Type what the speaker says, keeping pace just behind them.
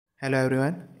Hello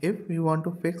everyone. If we want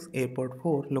to fix Airpod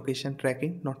 4 location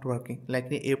tracking not working, like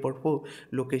the Airpod 4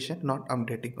 location not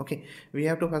updating, okay, we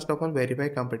have to first of all verify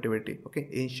compatibility. Okay,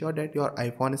 ensure that your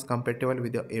iPhone is compatible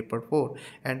with your Airpod 4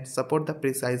 and support the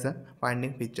precision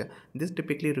finding feature. This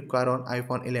typically require on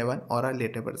iPhone 11 or a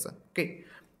later version. Okay,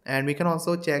 and we can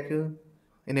also check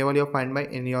enable your Find My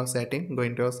in your setting. Go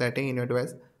into your setting in your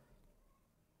device.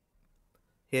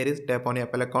 Here is tap on your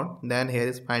Apple account, then here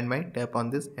is find my, tap on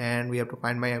this and we have to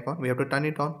find my iPhone. We have to turn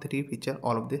it on, three feature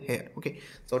all of the here. Okay,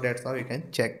 so that's how you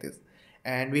can check this.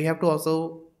 And we have to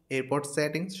also airport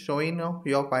settings showing of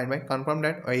your find my, confirm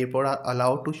that airport are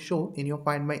allowed to show in your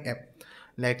find my app.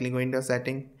 Likely go into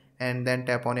setting and then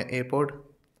tap on your airport.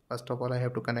 First of all I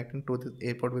have to connect into this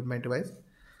airport with my device.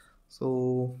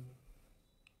 So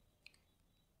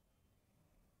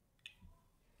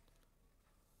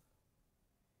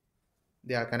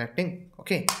they are connecting.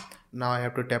 Okay, now I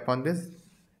have to tap on this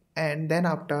and then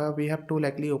after we have to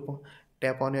likely open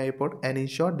tap on your iPod and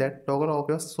ensure that toggle of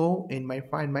your show in my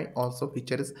find my also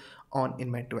feature is on in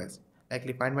my device.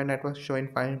 Likely find my network show in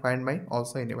find my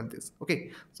also enable this.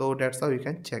 Okay, so that's how you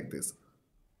can check this.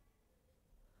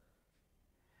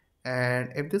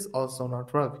 And if this also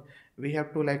not work, we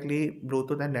have to likely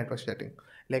Bluetooth and network setting.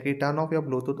 Likely turn off your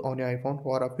Bluetooth on your iPhone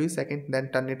for a few seconds,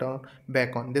 then turn it on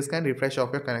back on. This can refresh off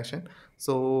your connection.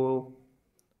 So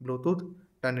Bluetooth,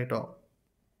 turn it off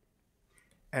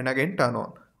and again turn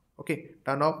on. Okay,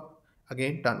 turn off,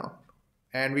 again turn on.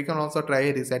 And we can also try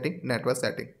resetting network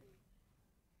setting.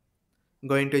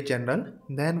 Go into general,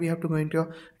 then we have to go into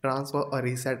transfer or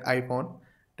reset iPhone.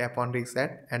 Tap on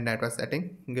reset and network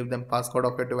setting, give them passcode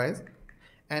of your device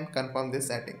and confirm this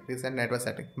setting, reset network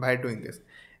setting. By doing this,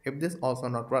 if this also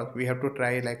not work, we have to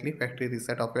try likely factory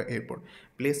reset of your AirPod.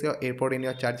 Place your AirPod in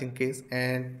your charging case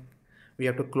and we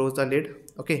have to close the lid.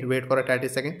 Okay, wait for a 30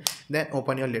 seconds, then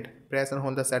open your lid, press and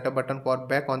hold the setup button for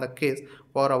back on the case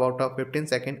for about a 15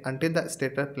 seconds until the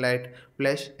status light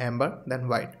flash amber then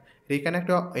white. Reconnect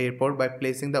your AirPod by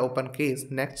placing the open case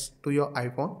next to your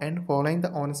iPhone and following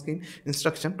the on-screen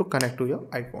instruction to connect to your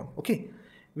iPhone. Okay,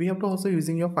 we have to also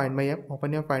using your Find My app.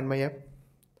 Open your Find My app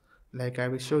like I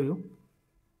will show you,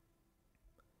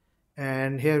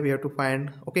 and here we have to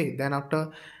find. Okay, then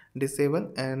after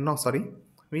disable and no sorry,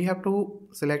 we have to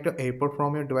select your AirPod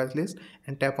from your device list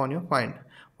and tap on your find.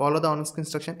 Follow the on-screen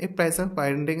instruction. If present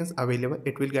finding is available,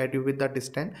 it will guide you with the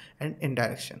distance and in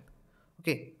direction.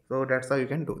 Okay, so that's how you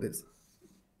can do this.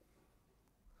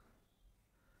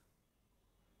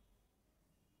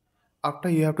 After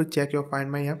you have to check your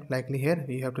Find My app, likely here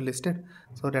you have to list it.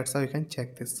 So that's how you can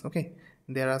check this. Okay,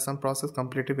 there are some process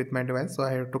completed with my device, so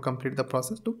I have to complete the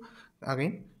process to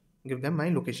again give them my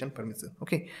location permission.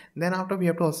 Okay, then after we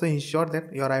have to also ensure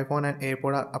that your iPhone and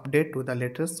AirPod are updated to the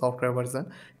latest software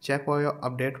version. Check for your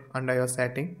update under your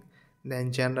setting,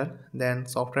 then general, then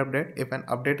software update. If an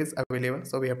update is available,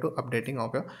 so we have to updating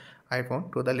of your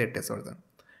iPhone to the latest version.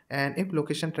 And if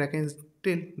location tracking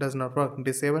still does not work,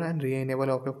 disable and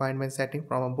re-enable of your Find My setting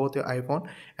from both your iPhone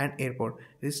and AirPod.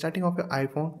 Restarting of your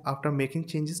iPhone after making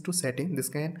changes to setting, this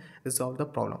can resolve the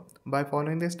problem. By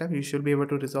following this step, you should be able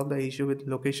to resolve the issue with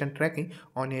location tracking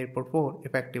on your AirPod 4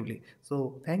 effectively.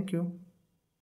 So thank you.